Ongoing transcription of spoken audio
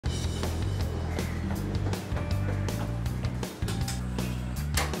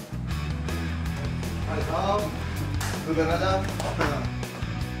सुबह राजा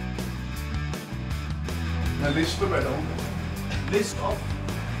मैं लिस्ट पे बैठा हूँ, लिस्ट ऑफ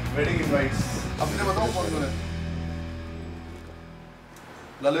वेडिंग इनवाइट्स। अपने बताओ कौन कौन है?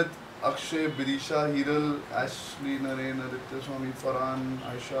 ललित, अक्षय, बिदिशा, हीरल, एशली, नरेन, आदित्य स्वामी, फरहान,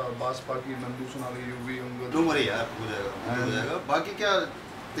 आयशा, अब्बास पाकी, नंदू, सोनाली, यूवी, अंगद। नो मरी यार, हो जाएगा। बाकी क्या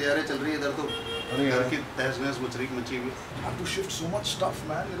तैयारी चल रही है इधर तो? अरे घर की तहस-नहस मची हुई। I have to shift so much stuff,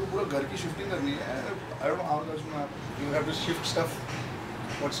 man. मेरे को पूरा घर की शिफ्टिंग करनी है। I don't know how much more. You have to shift stuff.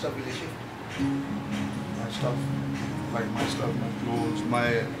 What stuff will you shift? My stuff, like my stuff, my clothes, my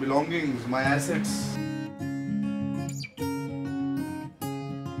belongings, my assets.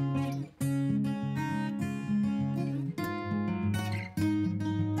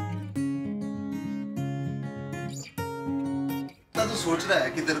 तो सोच रहा है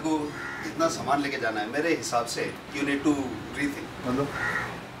कि तेरे को इतना सामान लेके जाना है, मेरे हिसाब से you need to rethink. मतलब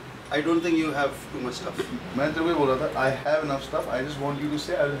I don't think you have too much stuff. मैं तेरे को बोल रहा था I have enough stuff. I just want you to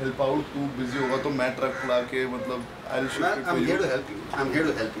say I'll help out. तू busy होगा तो मैं ट्रक ला के मतलब I'll shift it for you. I'm here to help you. I'm here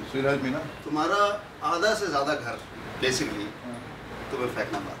to help you. So you'll help me ना? तुम्हारा आधा से ज़्यादा घर basically तुम्हें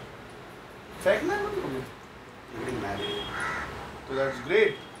फेंकना बाहर. फेंकना है मतलब? Getting married. So that's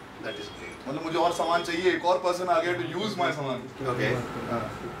great. That is great. मतलब मुझे और सामान चाहिए, एक और person आ गया to use my सामान. Okay.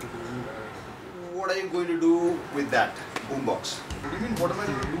 What are you going to do with that boombox? What do you mean? What am I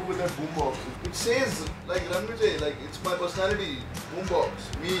going to do with that boombox? It says like Rannvijay, like it's my personality. Boombox,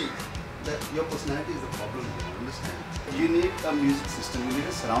 me. Your personality is the problem. You understand? You need a music system. You need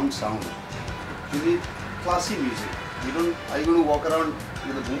a surround sound. You need classy music. You don't. Are you going to walk around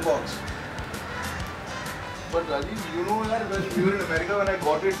with a boombox? But Rajiv, you know यार when we were in America when I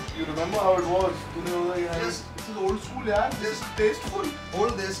got it, you remember how it was? तूने बोला यार this is old school यार, this is tasteful.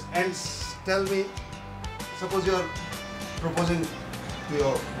 Hold this and tell me. Suppose you are proposing to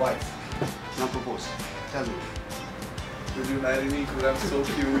your wife. Now propose. Tell me. Will you marry me? Because I'm so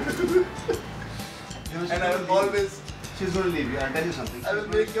cute. And I will always. She's going to leave you. I'll tell you something. I will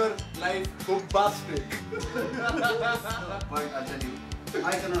make your life bombastic. But I'll tell you,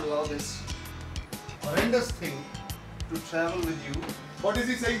 I cannot allow this horrendous thing to travel with you. What is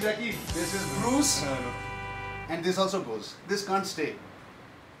he saying, Jackie? This is Bruce, and this also goes. This can't stay.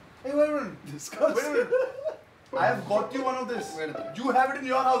 Hey, wait a minute. This can't Wait a minute. I have got you one of this. Wait a minute. You have it in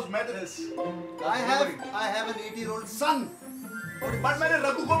your house. मैं this. I have an 8-year-old son. But मैंने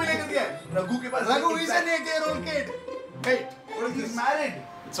रघु को भी लेकर दिया है. रघु के पास. Raghu is an 8-year-old kid. Wait. What is He's this? married.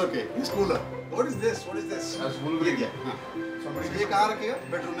 It's okay. He's cooler. What is this? What is this? That's Wolverine. ये क्या? Somebody. ये कहाँ रखेगा?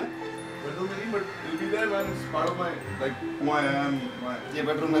 Bedroom में? Bedroom में नहीं, but it'll be there when it's part of my like who I am. ये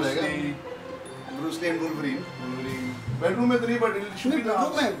bedroom में रहेगा? Bruce Lee and Wolverine. Bedroom में तो नहीं, but it should be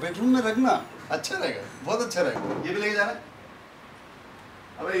bedroom में रखना अच्छा रहेगा, बहुत अच्छा रहेगा. ये भी लेके जाना है?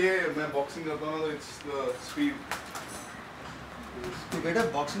 अबे ये मैं boxing करता हूँ ना तो it's the speed. तो बेटा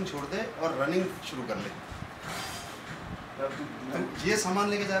boxing छोड़ दे और running शुरू कर ले. ये सामान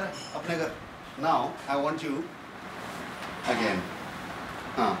लेके जा रहा है अपने घर. Now I want you again.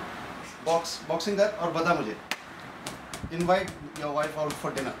 हाँ, boxing कर और बता मुझे. Invite your wife out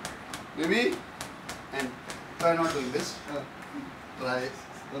for dinner. Baby. And try not doing this. Try.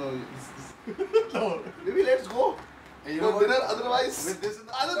 No. Baby, let's go. And you know what? Dinner otherwise. With this in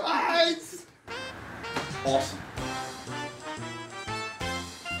the otherwise. Awesome.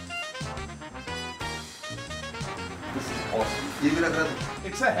 This is awesome. ये भी रख रहा था.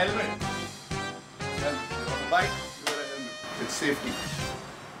 It's a helmet. On the bike, you wear a helmet. It's safety.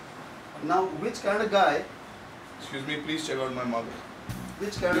 Now, which kind of guy? Excuse me, please check out my mug.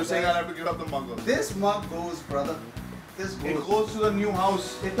 Which kind You're of saying guy? I'll have to give up the mug. This mug goes, brother. This goes. It goes to the new house.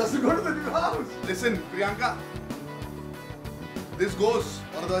 It doesn't go to the new house. Listen, Priyanka. This goes.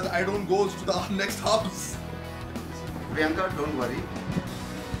 Otherwise, I don't goes to the next house. Priyanka, don't worry.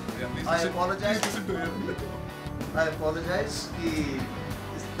 I apologize. Please listen to him. I apologize कि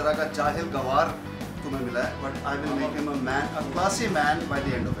इस तरह का जाहिल गवार तुम्हें मिला है, but I will make him a man, a classy man by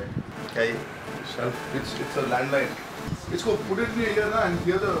the end of it. क्या ये? It's a landline. It's go put it in here na and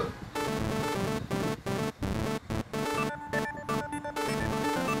hear the.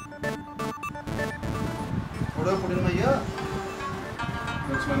 What do I put in my ear?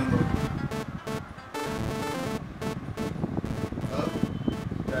 That's my number. Hello?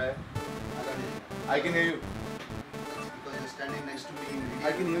 Yeah. I can hear you. Because you're standing next to me in video.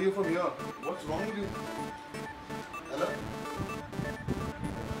 I can hear you from here. What's wrong with you? Hello?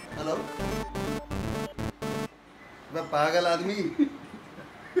 Hello? मैं पागल आदमी.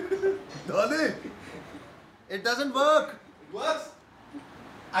 Darling, It doesn't work. it works.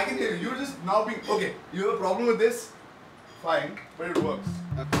 I can hear you. You're just now being okay. You have a problem with this? Fine, but it works.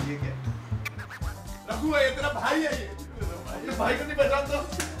 ये क्या? रघु है ये तेरा भाई है ये. अपने भाई को नहीं पहचानता?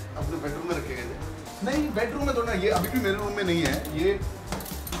 अपने बेडरूम में रखे गए थे। नहीं बेडरूम में तो ना, ये अभी भी मेरे रूम में नहीं है।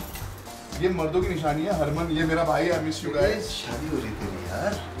 ये मर्दों की निशानी है। हरमन ये मेरा भाई है, मिस यू गाइस। शादी हो रही थी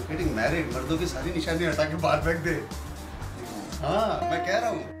यार, यू गेटिंग मैरिड, मर्दों की सारी निशानी हटा के बाहर फेंक दे। हाँ मैं कह रहा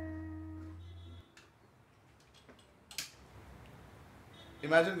हूँ।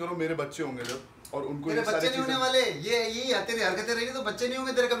 इमेजिन करो मेरे बच्चे होंगे जब, और उनको तेरे बच्चे नहीं होने वाले, ये तेरी हरकतें रहेगी तो बच्चे नहीं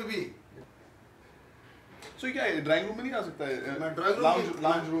होंगे तेरे कभी भी। तो क्या है, ड्राइंग रूम में नहीं आ सकता है? मैं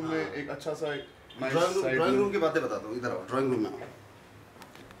ड्राइंग रूम में एक अच्छा सा ड्राइंग रूम की बातें बताता हूँ। इधर आओ, ड्राइंग रूम में आओ।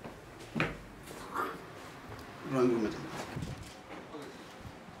 ड्राइंग रूम में चलते।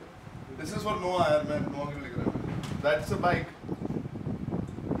 This is for Noah यार, मैं Noah के लिए लिख रहा हूँ। That's a bike.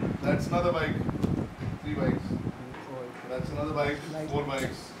 That's another bike. 3 bikes. That's another bike. 4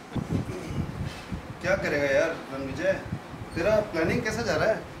 bikes. क्या करेगा यार रणविजय? तेरा प्लानिंग कैसा जा रहा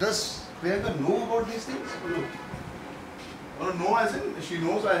है? Does Priyanka know about these things? No, as in she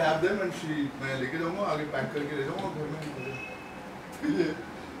knows I have them and मैं लेके जाऊँगा, आगे पैक करके ले जाऊँगा घर में।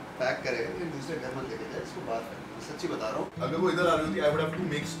 पैक करेगा फिर दूसरे घर में लेके जाए, इसको बात कर। सच्ची बता रहा हूँ। अगर वो इधर आ रही होती, I would have to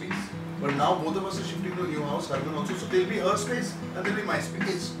make space. But now both of us are shifting to a new house, Harman also, so there'll be her space and there'll be my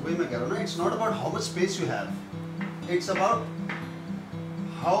space. वही मैं कह रहा हूँ ना, it's not about how much space you have. It's about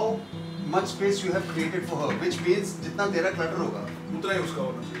how much space you have created for her, which means जितना तेरा clutter होगा, उतना ही उसका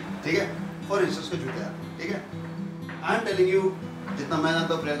होना चाहिए। ठीक है? For instance के जूते यार, ठीक है? I'm telling you, जितना मैं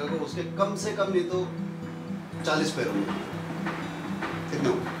जानता हूँ प्रियंका को, उसके कम से कम नहीं तो 40 पैर होंगे। कितने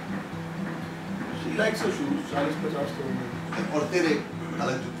होंगे? She likes her shoes, 40-50 तो होंगे। और तेरे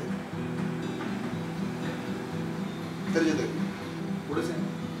अलग जूते। तेरे जूते थोड़े से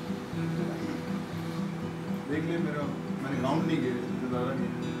देख ले मेरा, मैंने काउंट नहीं किए, ज़्यादा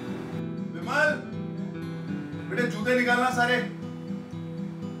नहीं। विमल, बेटे जूते निकालना सारे।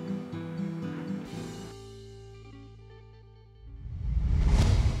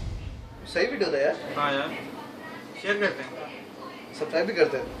 सही वीडियो था यार। हाँ यार, शेयर करते हैं। सब्सक्राइब भी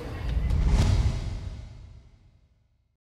करते हैं।